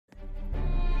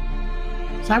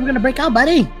time we're gonna break out,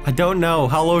 buddy? I don't know.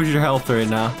 How low is your health right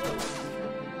now?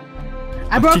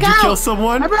 I broke out! Did you kill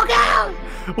someone? I broke out!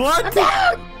 What? I'm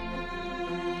down!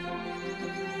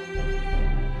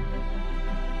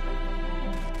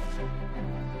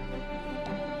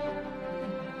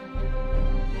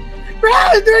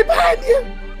 Run! They're right behind you!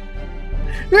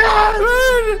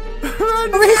 Run!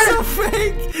 Run! This is so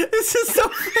fake! This is so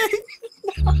fake!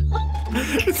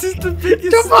 This is the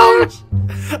biggest stage!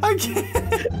 I can't!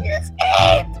 You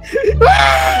escaped!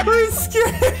 I'm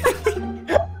scared!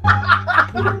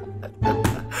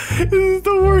 This is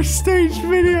the worst stage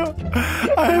video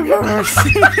I have ever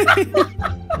seen!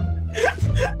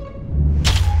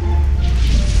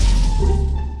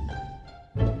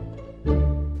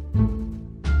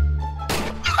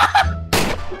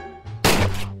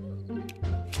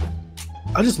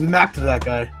 I just macked that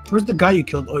guy. Where's the guy you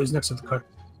killed? Oh, he's next to the car.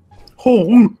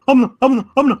 Oh, I'm not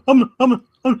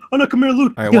come here,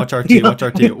 loot. Alright, watch RT, watch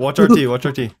RT, watch RT, watch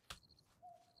RT.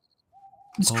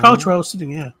 This crouch where I was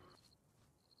sitting, yeah.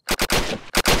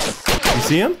 You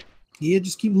see him? Yeah,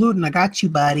 just keep looting. I got you,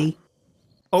 buddy.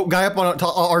 Oh, guy up on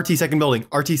RT second building.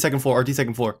 RT second floor, RT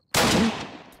second floor.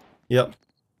 Yep.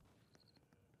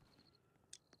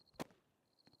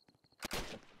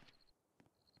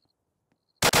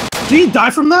 Did he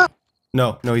die from that?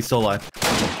 No, no, he's still alive.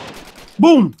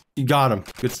 Boom! You got him.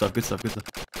 Good stuff, good stuff, good stuff.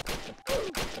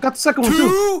 Got the second one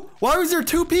too. Why was there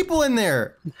two people in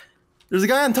there? There's a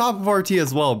guy on top of RT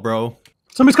as well, bro.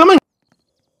 Somebody's coming!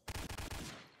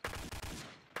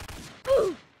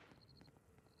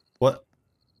 What?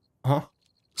 Huh?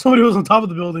 Somebody was on top of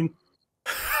the building.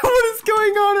 What is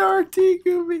going on at RT,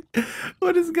 Gooby?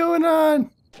 What is going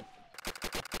on?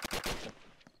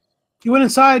 He went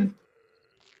inside.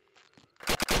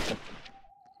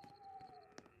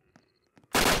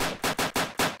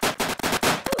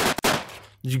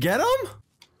 Did you get him? Yep.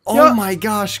 Oh my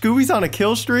gosh, Scooby's on a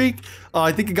kill streak.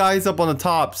 I think a guy's up on the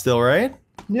top still, right?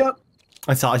 Yep.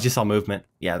 I just saw movement.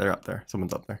 Yeah, they're up there.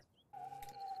 Someone's up there.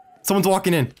 Someone's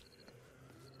walking in.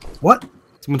 What?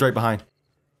 Someone's right behind.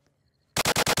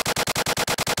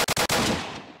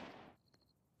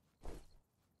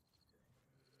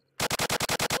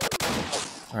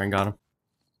 Alright, got him.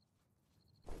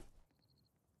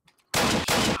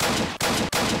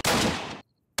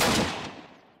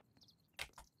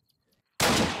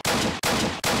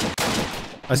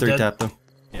 I three tapped him.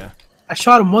 Yeah. I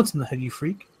shot him once in the head, you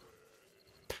freak.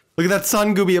 Look at that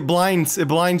sun, Gooby. It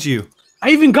blinds you. I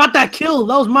even got that kill.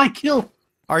 That was my kill.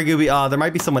 Alright, Gooby. There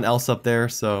might be someone else up there,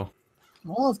 so.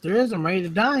 Well, if there is, I'm ready to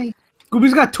die.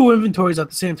 Gooby's got two inventories at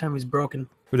the same time. He's broken.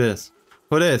 Who this?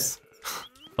 Who this?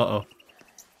 Uh-oh. I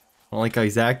don't like how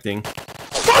he's acting.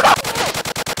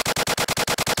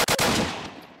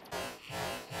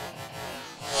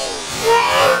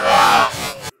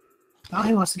 Oh,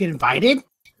 he wants to get invited?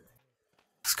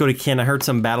 Let's go to Ken. I heard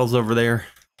some battles over there.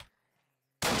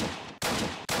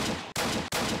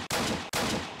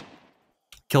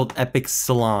 Killed Epic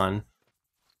Salon.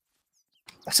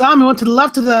 I saw him. He went to the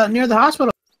left of the near the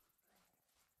hospital.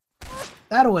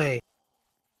 That way.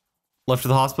 Left of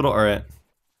the hospital? Alright.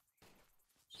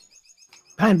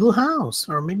 Behind blue house.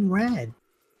 Or maybe red.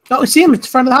 Oh, we see him. It's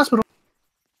in front of the hospital.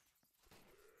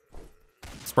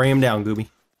 Spray him down, Gooby.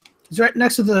 He's right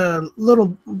next to the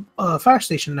little fire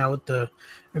station now with the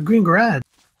green garage.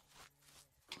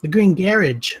 The green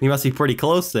garage. He must be pretty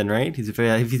close then, right? If he's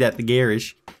at the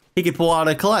garage. He could pull out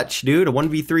a clutch, dude. A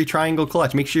 1v3 triangle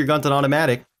clutch. Make sure your gun's an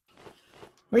automatic.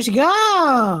 Where's he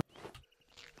go?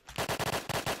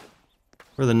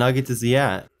 Where the nuggets is he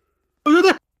at? Oh, you're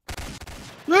there.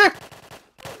 There.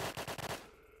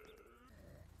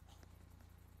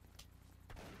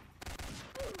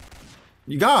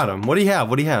 You got him. What do you have?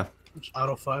 What do you have?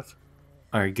 Auto 5.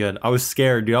 Alright, good. I was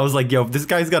scared, dude. I was like, yo, if this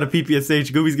guy's got a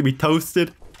PPSH, Gooby's gonna be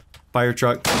toasted. Fire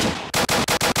truck.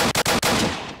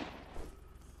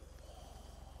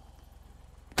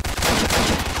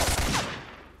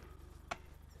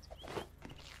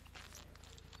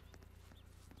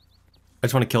 I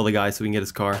just want to kill the guy so we can get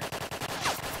his car.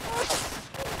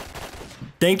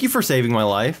 Thank you for saving my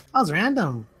life. That was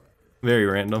random. Very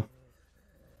random.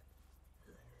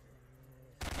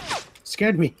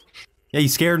 Scared me. Yeah, you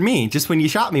scared me. Just when you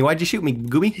shot me. Why'd you shoot me,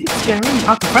 Gooby? You scared me. You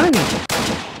popped in front of me.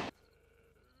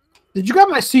 Did you grab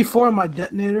my C4 and my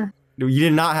detonator? You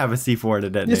did not have a C4 in a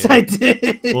detonator. Yes, I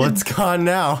did. Well, it's gone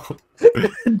now.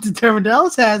 Determined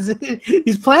has it.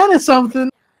 He's planning something.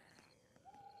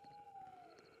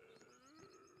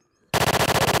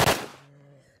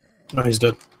 Oh, he's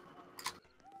dead.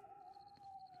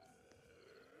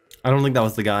 I don't think that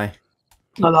was the guy.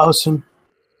 No, that was him.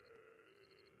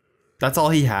 That's all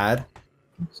he had.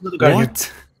 There's another guy here.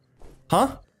 What?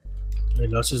 Huh? Hey,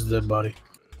 that's his dead body.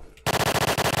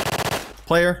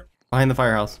 Player behind the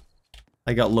firehouse.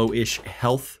 I got low-ish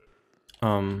health.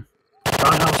 Brown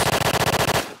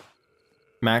house.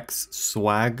 Max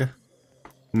swag.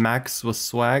 Max was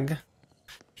swag.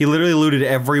 He literally looted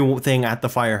everything at the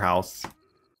firehouse.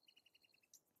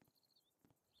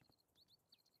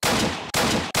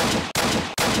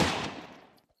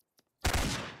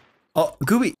 Oh,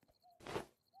 Gooby.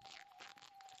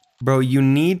 Bro, you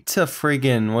need to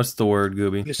friggin', what's the word,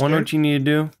 Gooby? Wonder what you need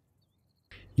to do?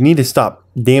 You need to stop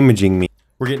damaging me.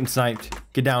 We're getting sniped.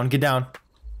 Get down, get down.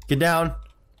 Get down.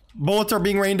 Bullets are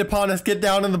being rained upon us. Get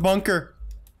down in the bunker.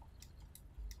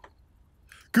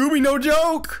 Gooby, no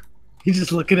joke. He's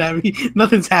just looking at me.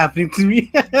 Nothing's happening to me.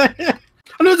 I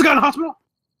know there's a guy in the hospital.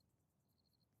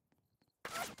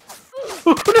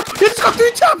 Oh, no, he just got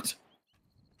 3 tapped.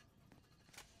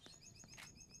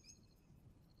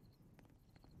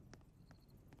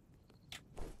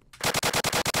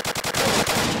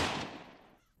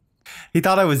 He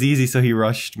thought I was easy, so he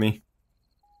rushed me.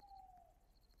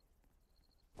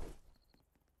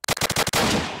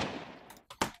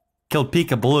 Killed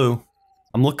Pika Blue.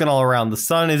 I'm looking all around. The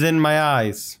sun is in my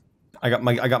eyes. I got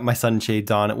my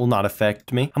sunshades on. It will not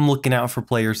affect me. I'm looking out for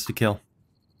players to kill.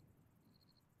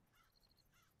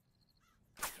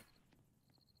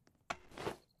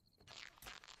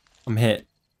 I'm hit.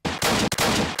 I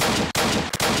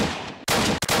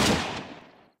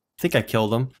think I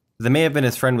killed him. They may have been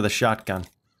his friend with a shotgun.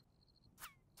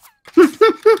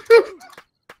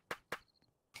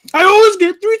 I always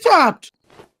get 3 tapped.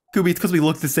 Gooby, it's because we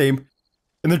look the same.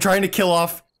 And they're trying to kill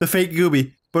off the fake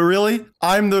Gooby. But really,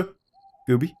 I'm the...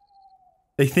 Gooby?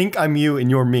 They think I'm you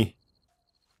and you're me.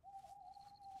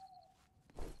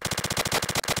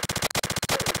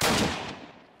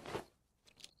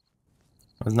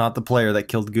 I was not the player that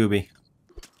killed Gooby.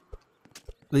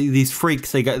 These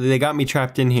freaks, they got me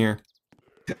trapped in here.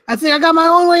 I think I got my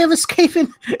own way of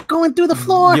escaping, going through the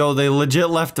floor. Yo, they legit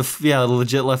left a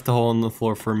legit left a hole in the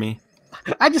floor for me.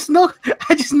 I just no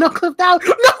clipped out.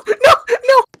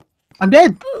 No! I'm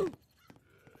dead.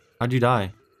 How'd you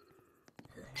die?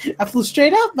 I flew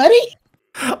straight up, buddy.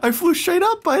 I flew straight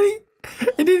up, buddy.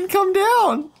 It didn't come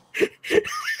down.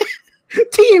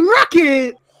 Team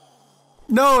Rocket.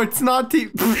 No, it's not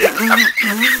Team. Team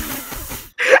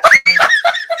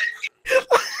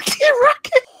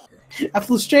Rocket. I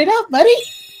flew straight up, buddy.